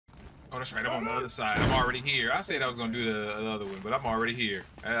Oh, that's right. I'm on the other side. I'm already here. I said I was gonna do the other one, but I'm already here.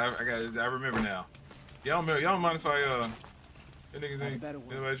 I remember now. Y'all don't mind if I that niggas ain't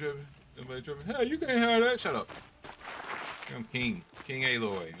anybody tripping? Nobody tripping? Hey, you can't have that. Shut up. I'm King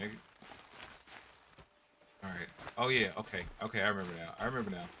Aloy, nigga. All right. Oh yeah. Okay. I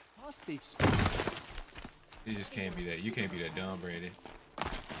remember now. Hostage. You just can't be that. You can't be that dumb, Brandon.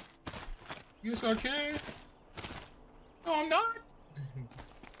 Yes, I can. No, I'm not.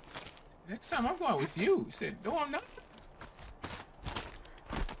 Next time I'm going with you. He said, no, I'm not.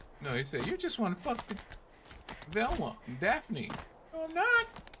 No, he said, you just want to fuck the Velma and Daphne. No, I'm not.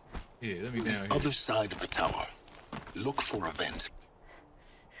 Yeah, let me down here. Other side of the tower. Look for a vent.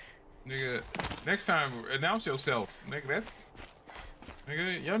 Nigga, next time, announce yourself. Nigga,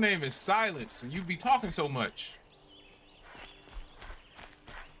 nigga, your name is Silence, and you be talking so much.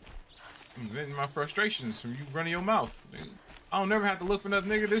 I'm venting my frustrations from you running your mouth. Nigga. I don't never have to look for nothing,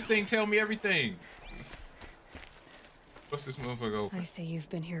 nigga. This thing tell me everything. What's this motherfucker open? I see you've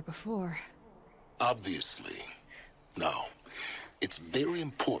been here before. Obviously. Now, it's very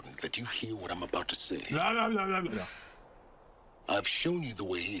important that you hear what I'm about to say. No. I've shown you the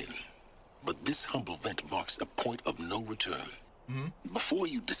way in, but this humble vent marks a point of no return. Before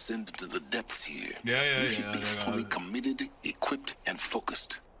you descend into the depths here, you should be fully committed, equipped, and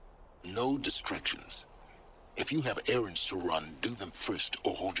focused. No distractions. If you have errands to run, do them first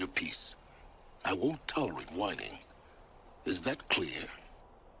or hold your peace. I won't tolerate whining. Is that clear?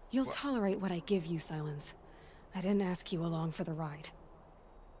 You'll tolerate what I give you, Silence. I didn't ask you along for the ride.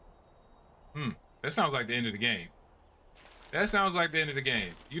 That sounds like the end of the game. That sounds like the end of the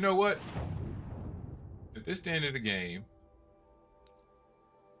game. You know what? If this is the end of the game,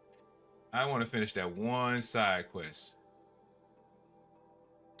 I want to finish that one side quest.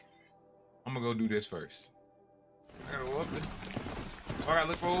 I'm gonna go do this first. I gotta go up there. Oh, I gotta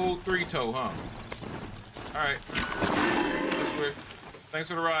look for old three-toe, huh? Alright. Thanks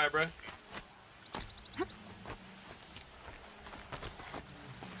for the ride, bruh.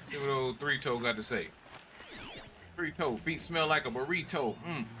 See what old three-toe got to say. Three-toe, feet smell like a burrito.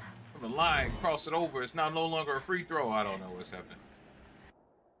 From the line, cross it over. It's now no longer a free throw. I don't know what's happening.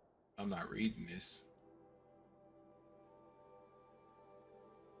 I'm not reading this.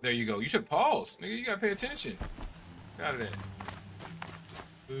 There you go. You should pause, nigga. You gotta pay attention. Get out of there.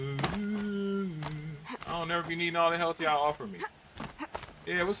 I don't ever be needing all the health y'all offer me.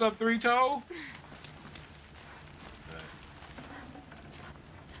 Yeah, what's up, three-toe?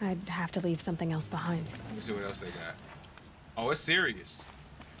 I'd have to leave something else behind. Let me see what else they got. Oh, it's serious.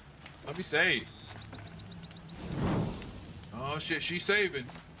 Let me save. Oh shit, she's saving.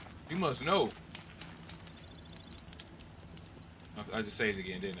 You must know. I just saved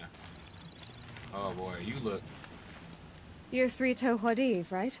again, didn't I? Oh boy, you look. You're Three-Toe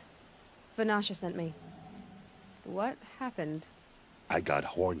Huadiv, right? Vanasha sent me. What happened? I got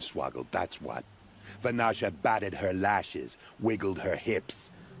hornswoggled, that's what. Vanasha batted her lashes, wiggled her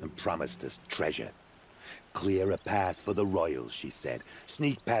hips, and promised us treasure. Clear a path for the royals, she said.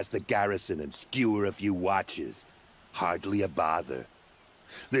 Sneak past the garrison and skewer a few watches. Hardly a bother.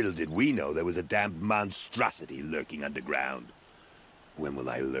 Little did we know there was a damned monstrosity lurking underground. When will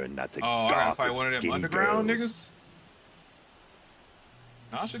I learn not to I gotta gawk fight at one of them skinny underground girls? niggas?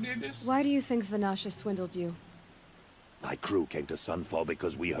 Nasha did this? Why do you think Vanasha swindled you? My crew came to Sunfall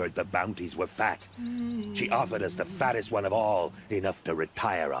because we heard the bounties were fat. She offered us the fattest one of all, enough to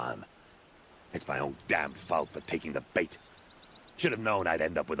retire on. It's my own damn fault for taking the bait. Should have known I'd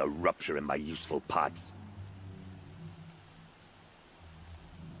end up with a rupture in my useful parts.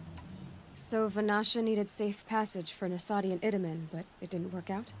 So Vanasha needed safe passage for Nasadi and Itamen, but it didn't work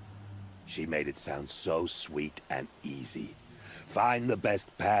out? She made it sound so sweet and easy. Find the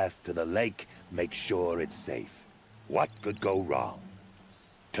best path to the lake, make sure it's safe. What could go wrong?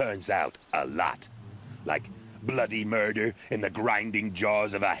 Turns out, a lot. Like bloody murder in the grinding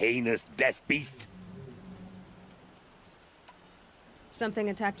jaws of a heinous death beast. Something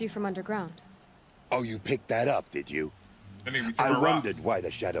attacked you from underground. Oh, you picked that up, did you? I wondered why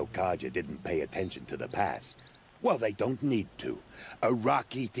the Shadow Kaja didn't pay attention to the pass. Well, they don't need to. A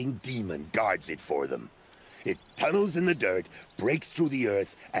rock-eating demon guards it for them. It tunnels in the dirt, breaks through the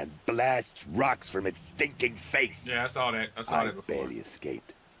earth, and blasts rocks from its stinking face. Yeah, I saw that. I saw that before. I barely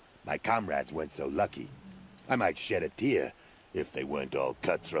escaped. My comrades weren't so lucky. I might shed a tear if they weren't all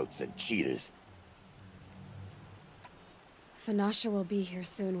cutthroats and cheaters. Vanasha will be here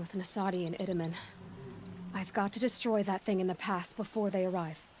soon with Nasadi and Itamen. I've got to destroy that thing in the pass before they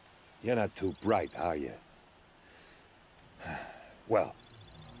arrive. You're not too bright, are you? Well,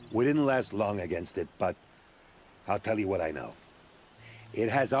 we didn't last long against it, but I'll tell you what I know. It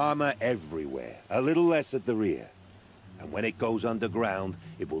has armor everywhere, a little less at the rear. And when it goes underground,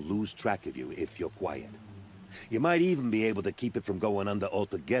 it will lose track of you if you're quiet. You might even be able to keep it from going under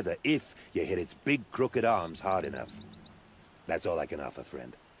altogether if you hit its big crooked arms hard enough. That's all I can offer,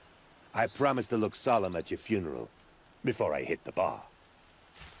 friend. I promise to look solemn at your funeral before I hit the bar.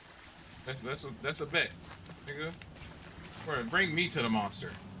 That's a bet, nigga. Bring me to the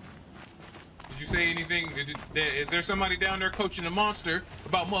monster. Did you say anything? Is there somebody down there coaching the monster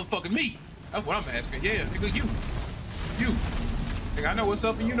about motherfucking me? That's what I'm asking. Yeah, nigga, you. Nigga, I know what's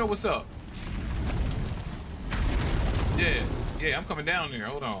up and you know what's up. Yeah, I'm coming down there.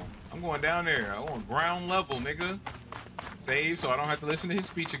 Hold on. I'm going down there. I want ground level, nigga. Save so I don't have to listen to his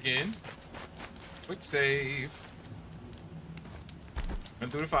speech again. Quick save.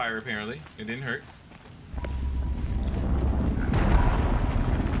 Went through the fire, apparently. It didn't hurt.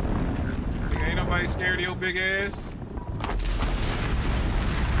 Nigga, ain't nobody scared of your big ass.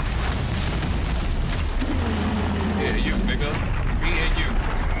 Yeah, you, nigga. Me and you.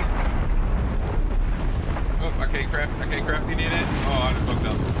 Oh, I can't craft any of that. Oh, I done fucked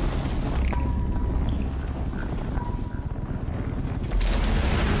up.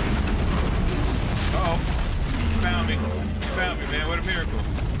 Uh-oh. You found me. You found me, man. What a miracle.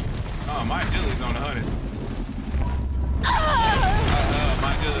 Oh, my agility's on 100.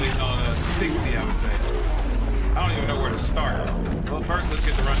 My agility's on 60, I would say. I don't even know where to start. Well, first, let's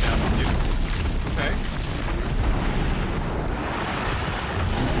get the rundown from you. Okay.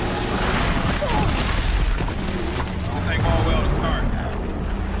 This ain't going well to start.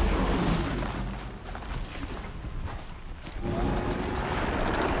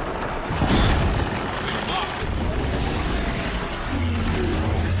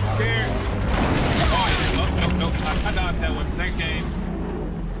 Scared. Oh, yeah. Nope. I dodged that one. Thanks, game.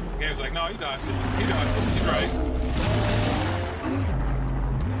 Game's like, no, you dodged it. You dodged it. He's right.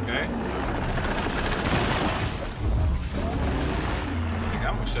 Okay.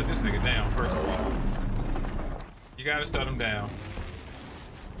 I'm gonna shut this nigga down, first of all. You gotta shut him down.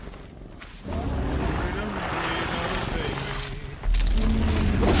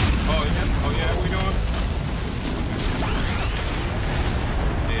 Oh yeah, what we doing?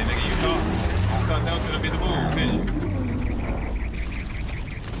 Yeah, nigga, you thought that was gonna be the move, didn't you?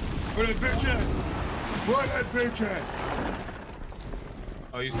 Where that bitch at? Where that bitch at?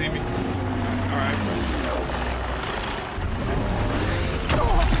 Oh, you see me? Alright.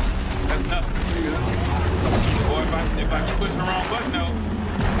 That's nothing, nigga. Boy, if I keep pushing the wrong button, though.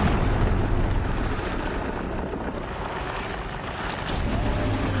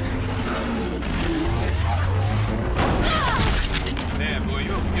 Damn, boy,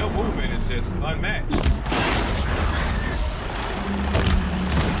 your movement is just unmatched.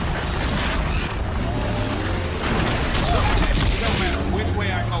 No matter which way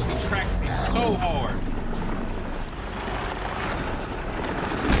I go, he tracks me so hard.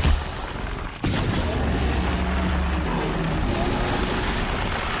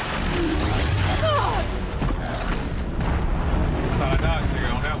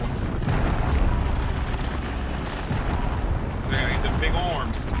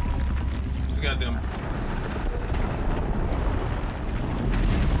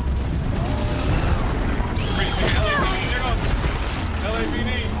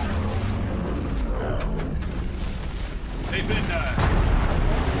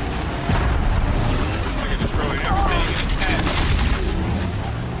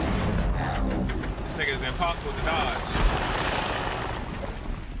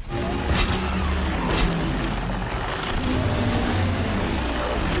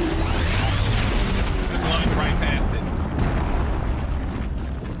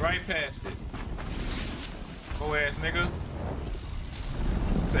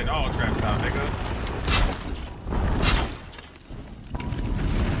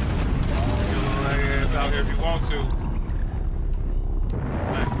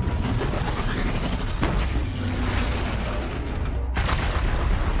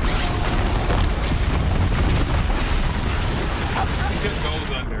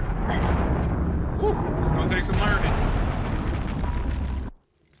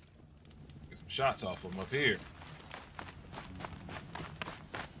 Shots off him up here.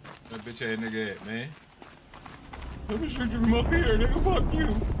 That bitch ass nigga at, man. Let me shoot you from up here, nigga. Fuck you.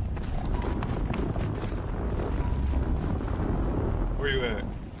 Where you at?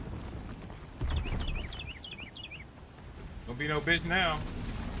 Don't be no bitch now.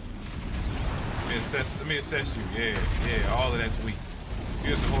 Let me assess you. Yeah, all of that's weak.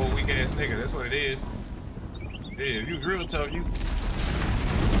 You're just a whole weak ass nigga. That's what it is. Yeah, if you real tough, you be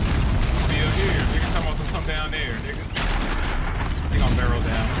up here. Nigga talking about some come down there, nigga. He gonna barrel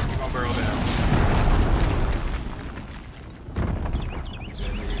down. He gonna barrel down.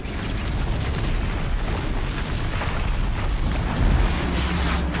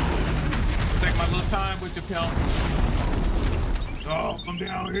 Take my little time with your pimp. Oh, come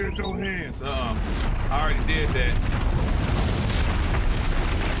down here and throw hands. I already did that.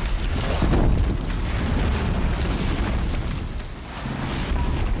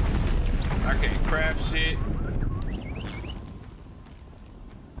 I can't craft shit.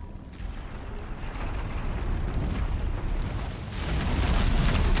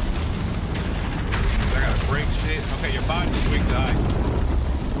 I gotta break shit. Okay, your body is weak to ice.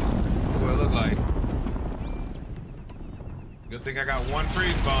 What it look like? Good thing I got one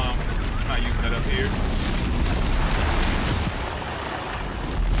freeze bomb. I'm not using it up here.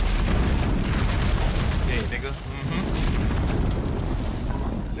 Yeah, nigga.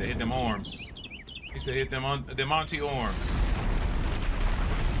 He said hit them arms. He said hit them on the Monty arms.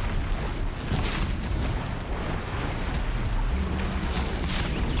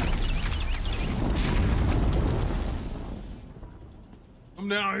 Come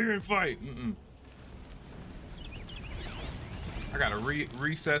down here and fight. I gotta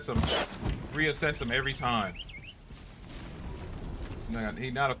reassess him every time.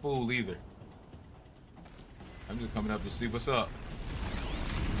 He's not a fool either. I'm just coming up to see what's up.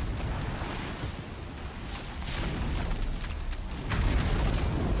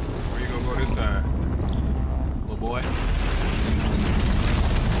 Where you gonna go this time, little boy?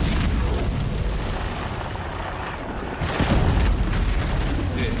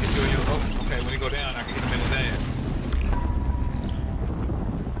 Yeah, hit you in your. Oh, okay. When he go down, I can hit him in his ass.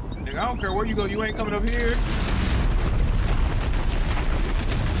 Nigga, I don't care where you go. You ain't coming up here.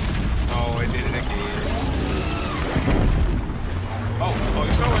 Oh, it did it again. Oh,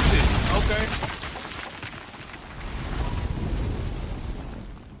 you throwing shit. Okay.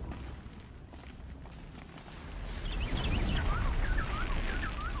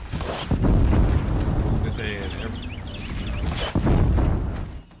 This head.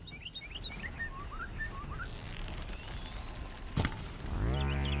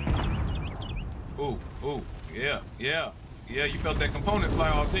 Ooh, yeah. You felt that component fly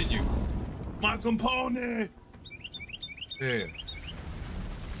off, didn't you? My component! Yeah.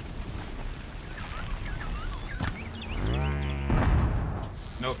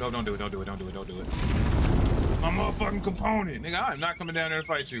 Nope, don't do it. My motherfucking component. Nigga, I am not coming down there to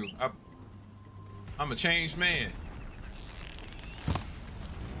fight you. I'm a changed man.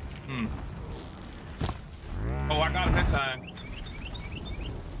 Oh, I got him that time.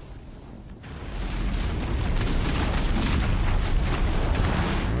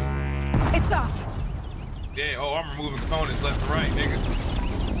 It's off. Yeah, I'm removing components left and right, nigga.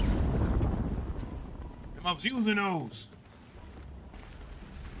 I was using those.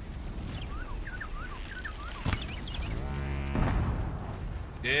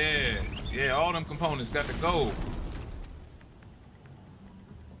 Yeah, all them components got to go.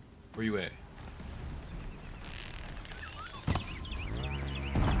 Where you at?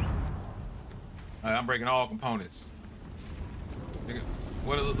 I'm breaking all components. Nigga,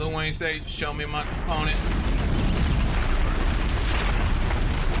 what did Lil Wayne say? Show me my component.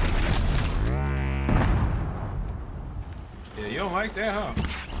 Yeah, you don't like that, huh?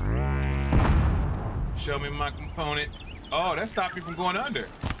 Show me my component. Oh, that stopped me from going under.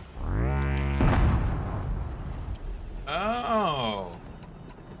 Oh.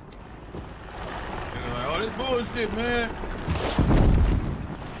 And they're like, oh, this bullshit, man.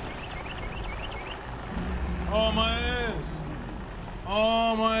 Oh, my ass.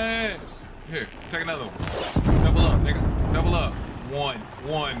 Oh, my ass. Here, take another one. Double up, nigga. Double up. One.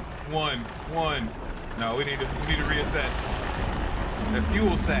 No, we need to reassess. The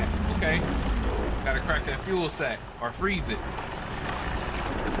fuel sack, okay. Gotta crack that fuel sack or freeze it.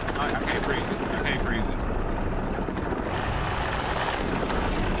 I can't freeze it.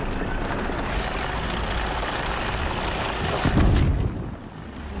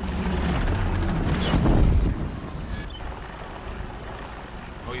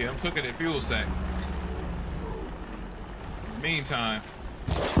 Oh yeah, I'm cooking that fuel sack. Meantime.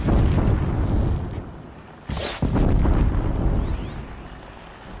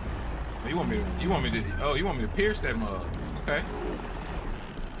 You want me to pierce that mug. Okay.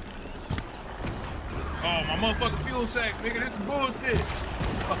 Oh, my motherfucking fuel sack, nigga, this is bullshit.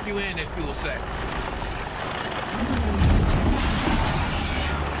 Fuck you in that fuel sack.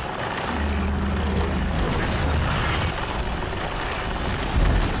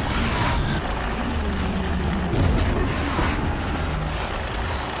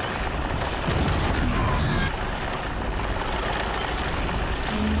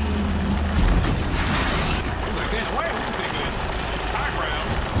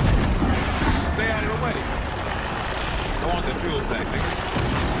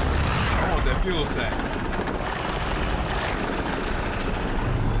 fuel sack.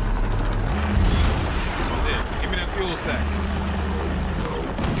 Yeah, give me that fuel sack.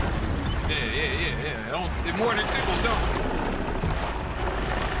 Yeah. It more than tickles, don't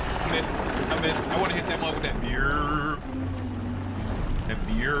it? I missed. I want to hit that one with that beer. That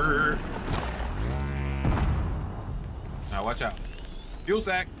beer. Now watch out. Fuel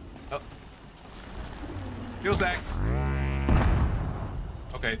sack. Oh. Fuel sack.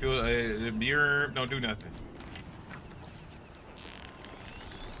 Okay, fuel. Beer. Don't do nothing.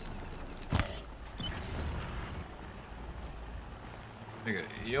 Nigga,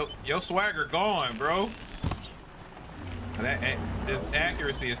 your swagger gone, bro. This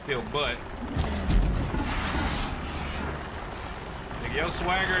accuracy is still butt. Nigga, your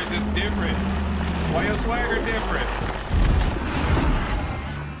swagger is just different. Why your swagger different?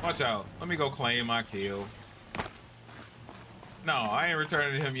 Watch out. Let me go claim my kill. No, I ain't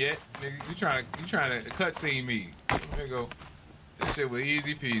returning to him yet. Nigga, you trying to cutscene me. Let me go. This shit was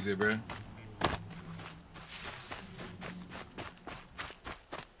easy peasy, bro.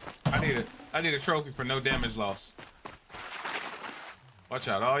 I need a trophy for no damage loss. Watch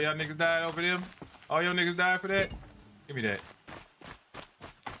out. All y'all niggas died over them? All y'all niggas died for that? Give me that.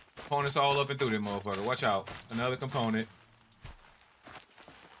 Components all up and through them motherfucker. Watch out. Another component.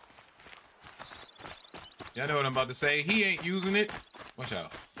 Y'all know what I'm about to say. He ain't using it. Watch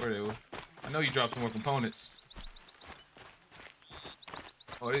out. Where they were? I know you dropped some more components.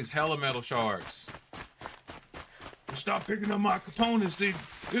 Oh, these hella metal shards. Stop picking up my components, dude.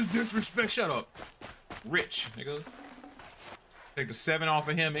 This disrespect. Shut up. Rich, nigga. Take the 7 off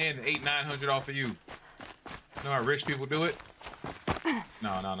of him and the 800-900 off of you. You know how rich people do it?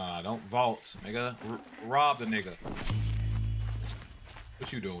 No. Don't vault, nigga. Rob the nigga.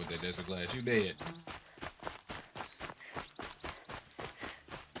 What you doing with that desert glass? You dead.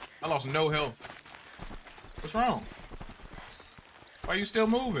 I lost no health. What's wrong? Why you still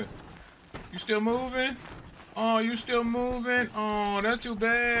moving? You still moving? Oh, you still moving? Oh, that's too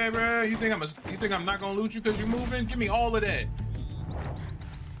bad, bro. You think I'm not gonna loot you because you're moving? Give me all of that.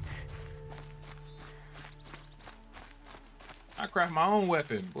 I craft my own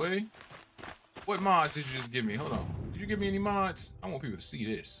weapon, boy. What mods did you just give me? Hold on. Did you give me any mods? I want people to see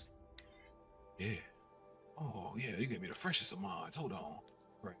this. Yeah. Oh, yeah, you gave me the freshest of mods. Hold on.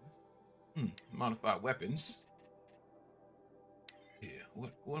 Right. Modified weapons. Yeah,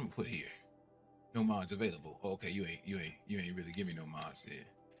 what I'm gonna put here? No mods available. Oh, okay, you ain't really give me no mods there.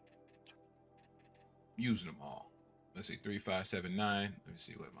 I'm using them all. Let's see, 3, 5, 7, 9. Let me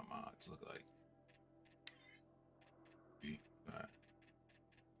see what my mods look like. 3, 5. Okay,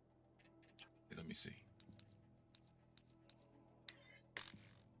 let me see.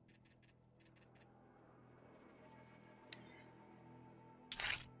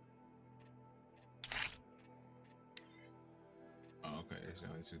 Oh, okay, there's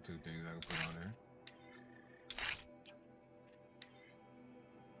only two things I can put on there.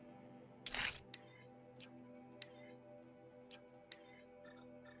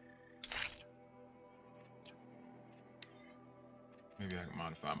 Maybe I can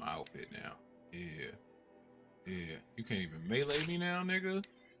modify my outfit now. Yeah. You can't even melee me now, nigga.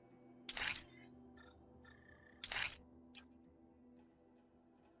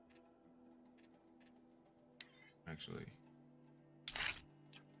 Actually.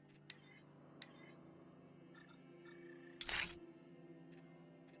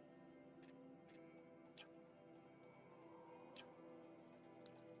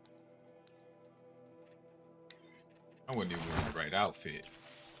 I wasn't even wearing the right outfit.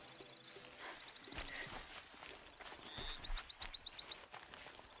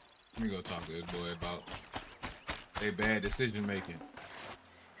 Let me go talk to this boy about their bad decision making.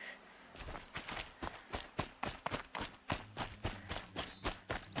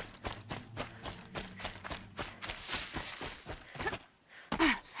 Let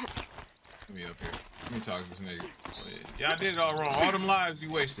me up here. Let me talk to this nigga. Y'all did it all wrong. All them lives you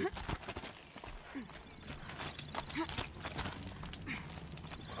wasted.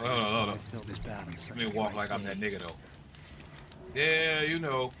 Hold on. Let me walk like I'm that nigga though. Yeah, you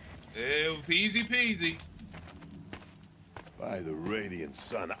know. Easy peasy. By the radiant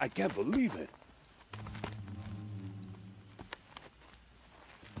sun, I can't believe it.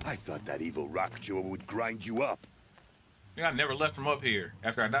 I thought that evil rock jaw would grind you up. Yeah, I never left from up here.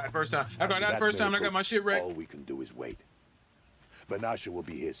 After I died first time. After I died first time, I got my shit wrecked. All we can do is wait. Vanasha will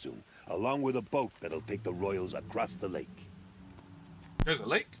be here soon, along with a boat that'll take the royals across the lake. There's a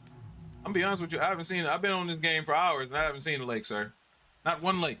lake? I'm gonna be honest with you, I haven't seen it. I've been on this game for hours and I haven't seen a lake, sir. Not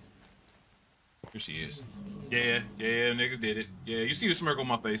one lake. Here she is. Yeah, niggas did it. Yeah, you see the smirk on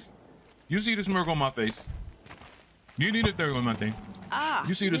my face. You see the smirk on my face. You need a thing on my thing. Ah,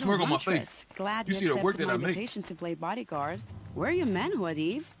 you see the smirk on my face. Glad you see the work that I make. Invitation to play bodyguard. Where are your manhood,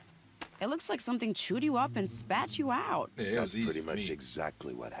 Eve? It looks like something chewed you up and spat you out. Yeah, that's pretty much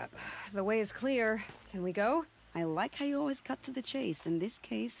exactly what happened. The way is clear. Can we go? I like how you always cut to the chase. In this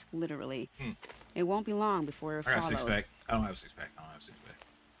case, literally. It won't be long before you're followed. I got a six-pack. I don't have a six-pack. I don't have a six-pack.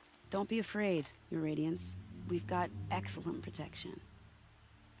 Don't be afraid, Your Radiance. We've got excellent protection.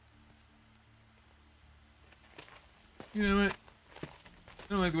 You know what? I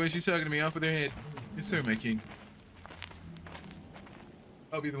don't like the way she's talking to me off of their head. Yes, sir, my king.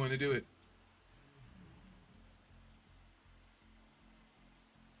 I'll be the one to do it.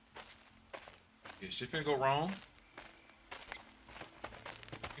 Yeah, shit finna go wrong.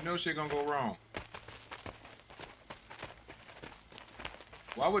 You know shit gonna go wrong.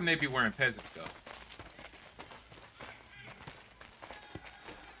 Why wouldn't they be wearing peasant stuff?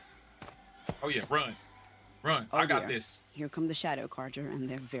 Oh yeah, run. Run. Oh, I got this. Here come the Shadow Carja, and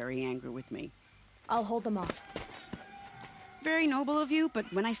they're very angry with me. I'll hold them off. Very noble of you, but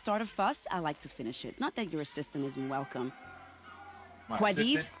when I start a fuss, I like to finish it. Not that your assistant isn't welcome.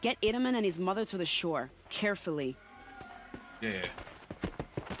 Quadiv, get Itamen and his mother to the shore. Carefully. Yeah.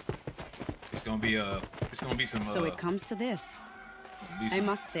 It's gonna be some So it comes to this. I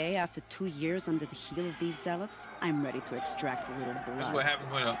must say, after 2 years under the heel of these zealots, I'm ready to extract a little blood. That's what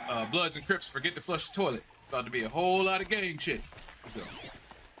happens when Bloods and Crips forget to flush the toilet. About to be a whole lot of gang shit. Let's go.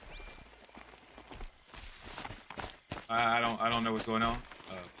 I don't know what's going on.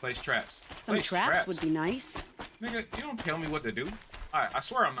 Place traps. Some traps would be nice. Nigga, you don't tell me what to do. I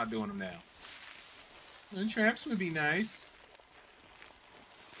swear I'm not doing them now. The traps would be nice.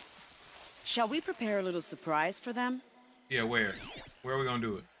 Shall we prepare a little surprise for them? Yeah, where? Where are we gonna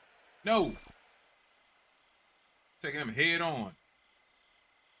do it? No! Taking them head on.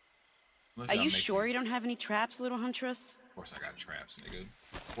 Are you sure you don't have any traps, little huntress? Of course I got traps, nigga.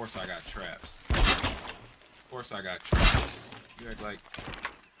 Of course I got traps. Of course I got traps. You act like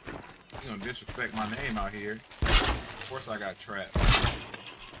you gonna disrespect my name out here. Of course I got traps. What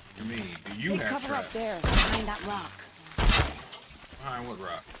do you mean? Do you have cover traps? Up there, behind that rock. Behind what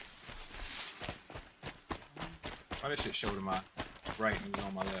rock? Why that shit showed to my right and it was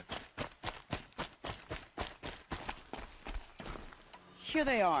on my left? Here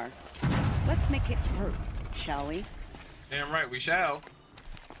they are. Let's make it work, shall we? Damn right, we shall.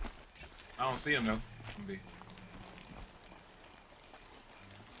 I don't see him though.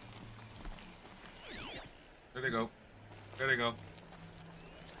 There they go. There they go.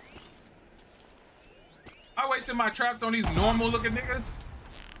 I wasted my traps on these normal looking niggas.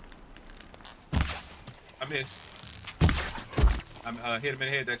 I missed. I hit him in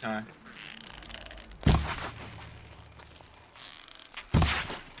the head that time.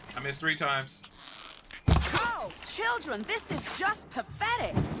 I missed 3 times. Oh, children, this is just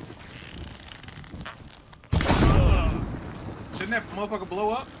pathetic. Shouldn't that motherfucker blow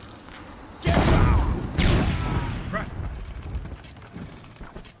up? Right.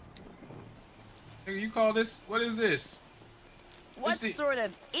 Nigga, you call this? What is this? What sort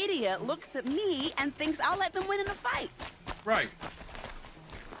of idiot looks at me and thinks I'll let them win in a fight? Right.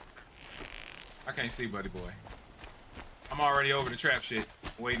 I can't see, buddy boy. I'm already over the trap shit,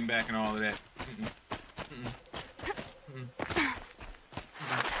 waiting back and all of that.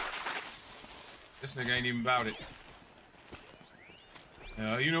 This nigga ain't even about it.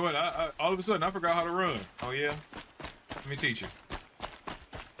 You know what? I all of a sudden I forgot how to run. Oh yeah? Let me teach you.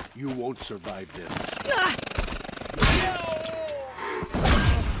 You won't survive this.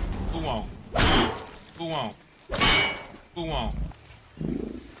 Who won't? Who won't? Who won't?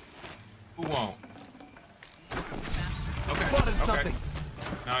 Who won't? Okay. Spotted something.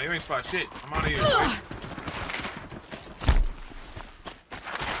 No, you ain't spot shit. I'm out of here.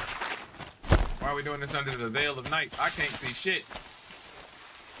 Why are we doing this under the veil of night? I can't see shit.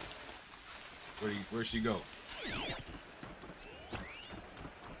 Where'd she go?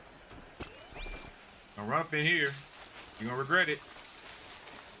 Don't run up in here. You're gonna regret it.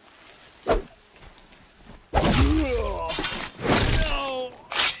 No!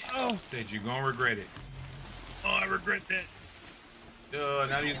 Oh, said you're gonna regret it. Oh, I regret that.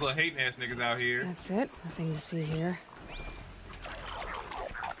 Now these little hating ass niggas out here. That's it. Nothing to see here.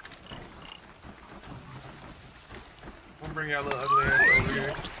 Wanna bring your little ugly ass over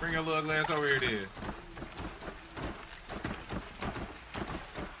here? Bring your little ugly ass over here, dude.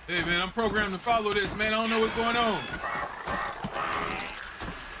 Hey man, I'm programmed to follow this, man. I don't know what's going on.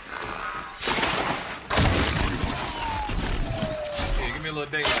 Yeah, give me a little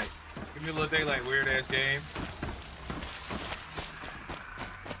daylight. Give me a little daylight, weird ass game.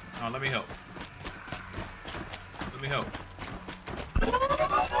 Oh, let me help. Let me help.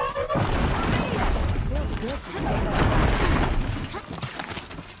 Feels good to see that.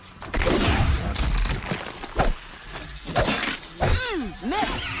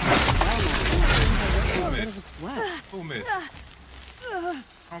 Miss. Who missed? I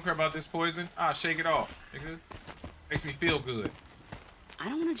don't care about this poison. Ah, shake it off, nigga. Makes me feel good. I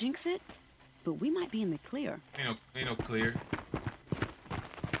don't want to jinx it, but we might be in the clear. Ain't no clear.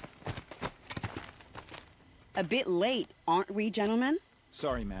 A bit late, aren't we, gentlemen?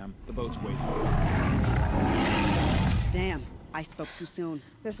 Sorry, ma'am. The boat's waiting. Damn, I spoke too soon.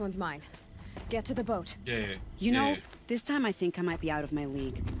 This one's mine. Get to the boat. Yeah. You know, this time I think I might be out of my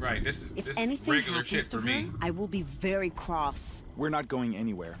league. Right, this is anything regular shit for me. I will be very cross. We're not going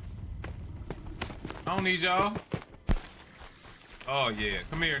anywhere. I don't need y'all. Oh, yeah.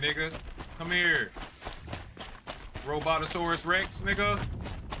 Come here, nigga. Come here. Robotosaurus Rex, nigga.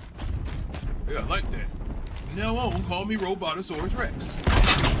 Yeah, I like that. Now on, call me Robotosaurus Rex.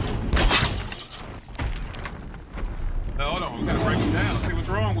 Now, hold on, we gotta break him down, see what's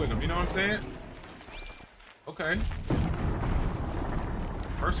wrong with him, you know what I'm saying? Okay.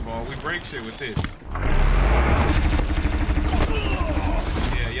 First of all, we break shit with this.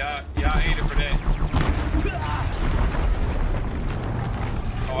 Yeah, y'all ate it for that.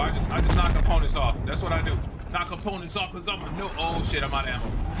 Oh, I just knock components off. That's what I do. Knock components off because I'm a no. Oh shit, I'm out of ammo.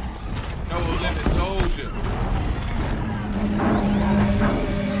 No limit soldier.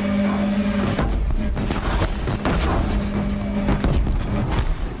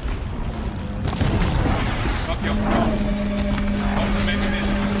 Fuck your components. Oh, you made me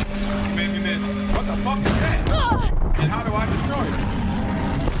miss. You made me miss. What the fuck is that? And how do I destroy it?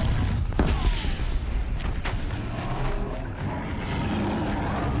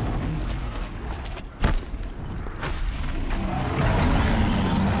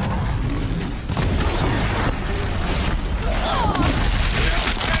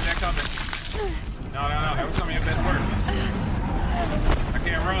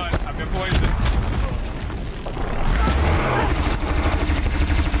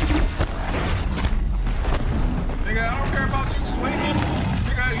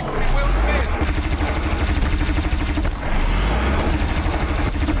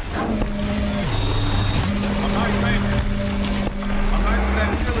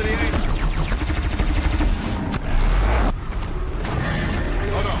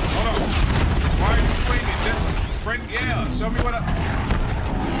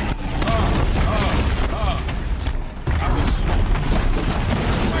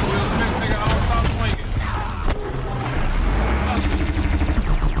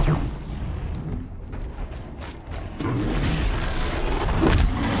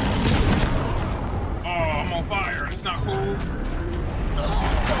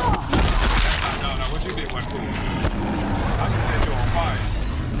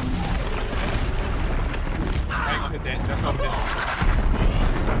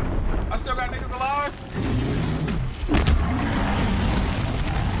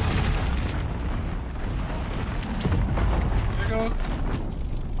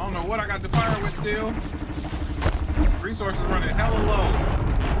 Still, resources running hella low.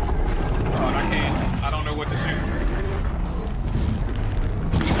 Oh, I can't. I don't know what to shoot.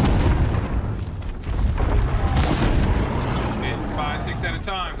 Yeah, 5 ticks at a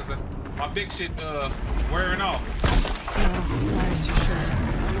time because my big shit wearing off. Fire's too short.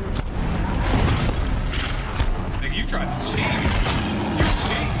 Nigga, you tried to cheat. You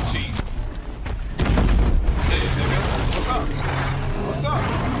cheat. Hey, nigga, what's up? What's up?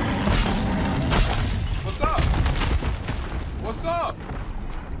 What's up? What's up?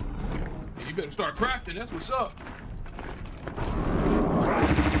 Yeah, you better start crafting. That's what's up.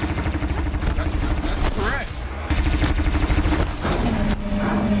 That's correct.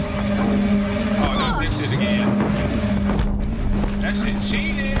 Oh, not this shit again. That shit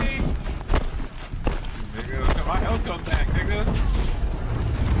cheating. Nigga, so my health comes back, nigga.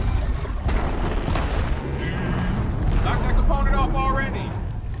 Knock that component off already.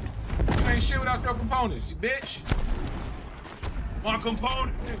 You ain't shit without your components, you bitch. My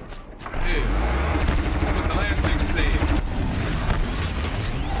component. Yeah. That's what the last nigga said.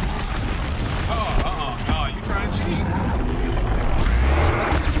 No, you trying to cheat.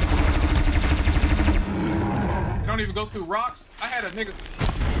 You don't even go through rocks. I had a nigga.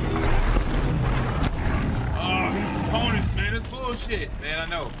 Oh, these components, man, it's bullshit. Man, I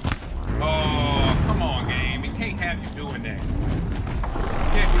know. Oh, come on, game. It can't have you doing that.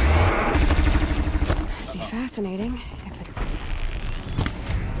 It'd be fascinating if it...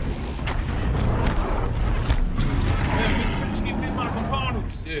 Yeah, just keep hitting my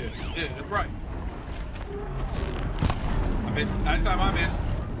components. Yeah, that's right. I missed. That time I missed.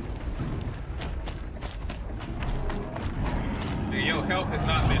 Nigga, your health has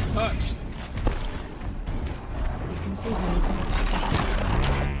not been touched. You can see them.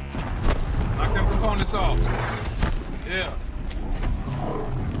 Knock them components off. Yeah.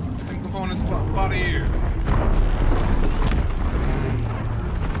 Get them components out of here.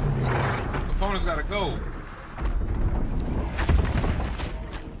 Components gotta go.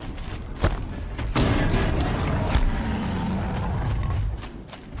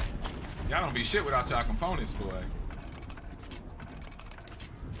 Y'all don't be shit without y'all components, boy.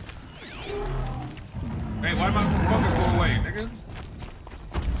 Hey, why did my focus go away, nigga?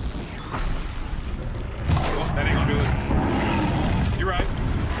 Oh, that ain't gonna do it. You're right.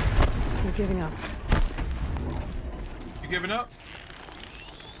 You're giving up. You giving up?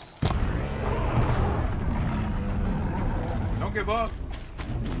 Don't give up.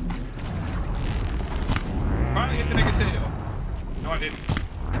 Finally hit the nigga tail. No, I didn't.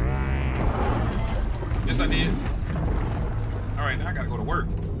 Yes, I did. All right, now I gotta go to work.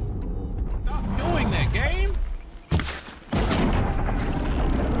 Stop doing that, game.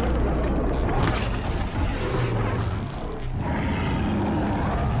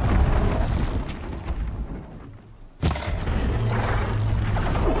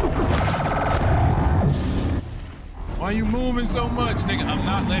 Why are you moving so much, nigga? I'm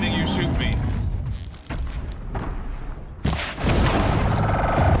not letting you shoot me.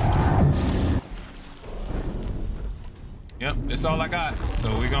 Yep, that's all I got.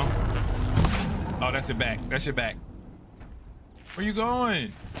 So we gon'. Oh, that's your back. That's your back. Where you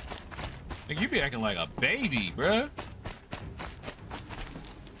going? Nigga, you be acting like a baby, bruh.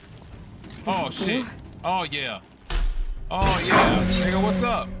 Oh shit. Oh yeah. Oh yeah. Nigga, what's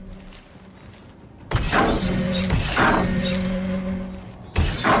up?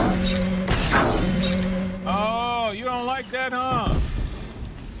 Oh, you don't like that, huh?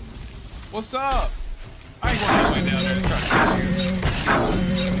 What's up? I ain't going all the way down there to try to get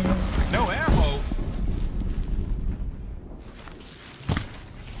you. No ammo?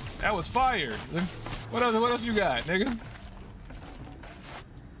 That was fire. What else you got, nigga?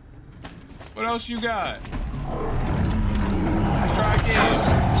 What else you got? Let's try again.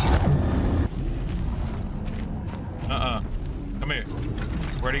 Come here.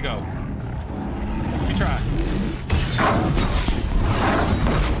 Where'd he go? Let me try.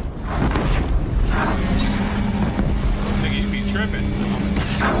 Nigga, you be tripping.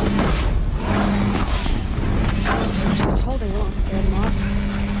 Just holding on, scared him off.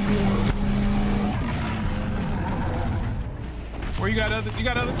 Where you got other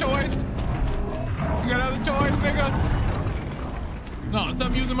toys? You got other toys, nigga? No,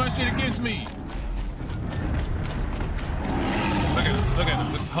 stop using my shit against me. Look at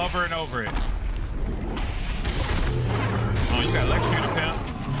him, just hovering over it. Oh, you got electrocutor, pimp.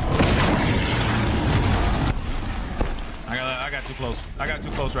 I got too close. I got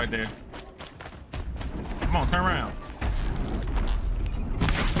too close right there. Come on, turn around.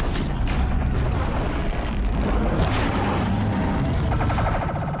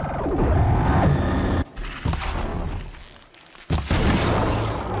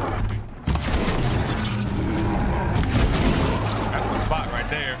 That's the spot right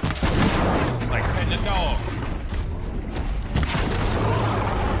there. Like petting the dog.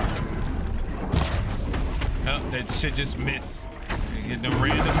 Oh, that shit just missed. You get them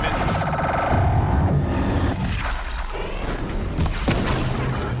random misses.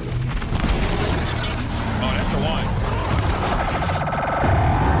 Oh, that's the one.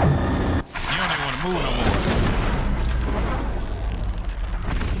 You don't even want to move no more.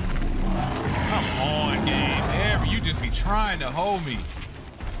 Come on, game. There, you just be trying to hold me.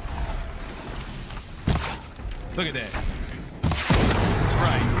 Look at that.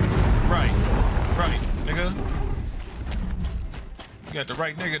 Right, nigga. You got the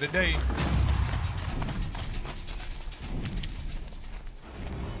right nigga today.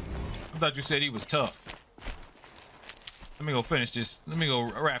 I thought you said he was tough. Let me go finish this. Let me go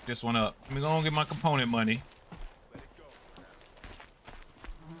wrap this one up. Let me go get my component money.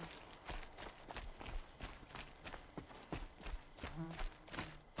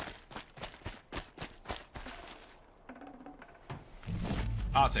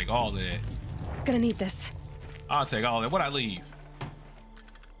 I'll take all of that. Gonna need this. I'll take all that. What I leave?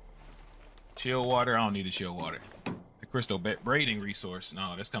 Chill water. I don't need the chill water. The crystal braiding resource.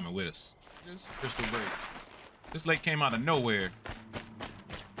 No, that's coming with us. This crystal braid. This lake came out of nowhere.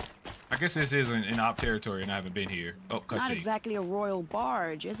 I guess this is in op territory and I haven't been here. Oh, cutscene. Not exactly a royal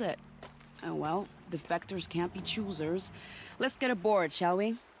barge, is it? Oh, well, defectors can't be choosers. Let's get aboard, shall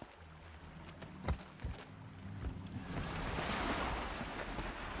we?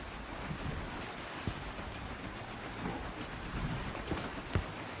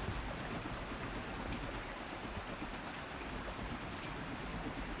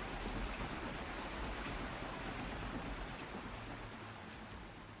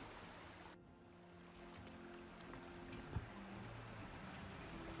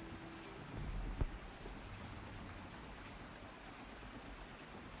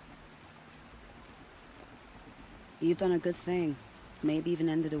 You've done a good thing. Maybe even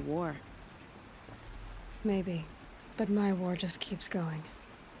ended a war. Maybe. But my war just keeps going.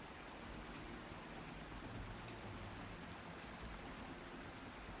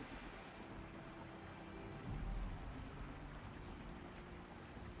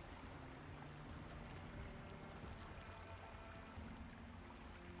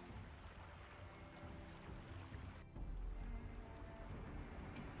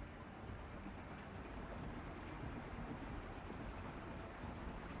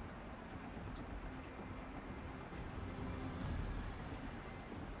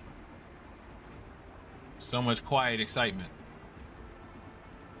 So much quiet excitement.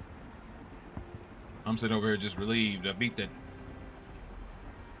 I'm sitting over here just relieved. I beat that.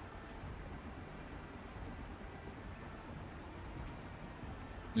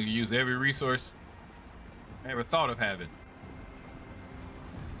 You can use every resource I ever thought of having.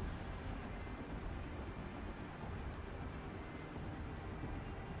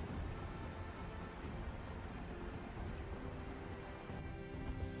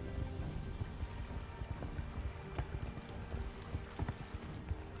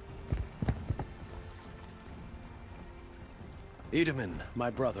 Itamen, my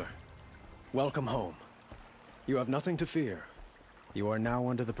brother, welcome home. You have nothing to fear. You are now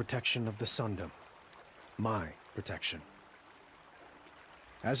under the protection of the Sundom. My protection.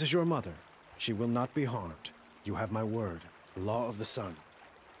 As is your mother, she will not be harmed. You have my word, the law of the sun.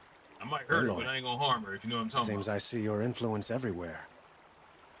 I might hurt her, but I ain't gonna harm her, if you know what I'm talking about. Seems I see your influence everywhere.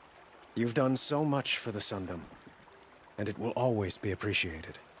 You've done so much for the Sundom, and it will always be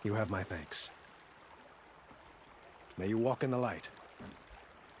appreciated. You have my thanks. May you walk in the light.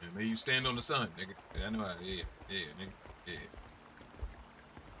 Yeah, may you stand on the sun, nigga. Yeah, I know how. Yeah, nigga. Yeah.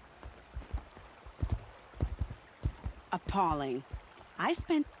 Appalling. I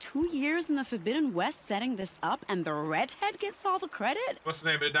spent 2 years in the Forbidden West setting this up, and the redhead gets all the credit? What's the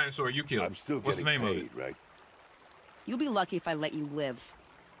name of the dinosaur you killed? I'm still What's the name paid, of it? right? You'll be lucky if I let you live.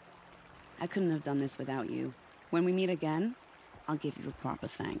 I couldn't have done this without you. When we meet again, I'll give you a proper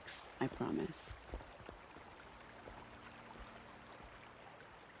thanks. I promise.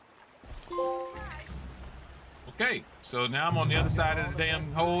 Okay, so now I'm on the other side of the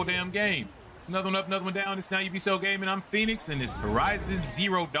whole damn game. It's another one up, another one down. It's Now UBSO Gaming. I'm Phoenix, and it's Horizon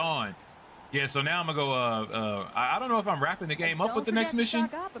Zero Dawn. Yeah, so now I'm gonna go. I don't know if I'm wrapping the game up with the next mission.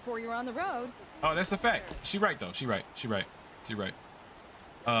 Stock up before you're on the road. Oh, that's a fact. She right though. She right. If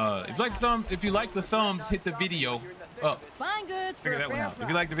you like the thumbs, hit the video up. Fine goods for Figure a that one fair out. price. If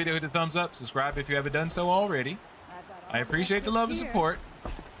you like the video, hit the thumbs up. Subscribe if you haven't done so already. I appreciate the love and support.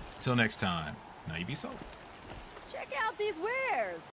 Till next time, Now UBSO. Check out these wares.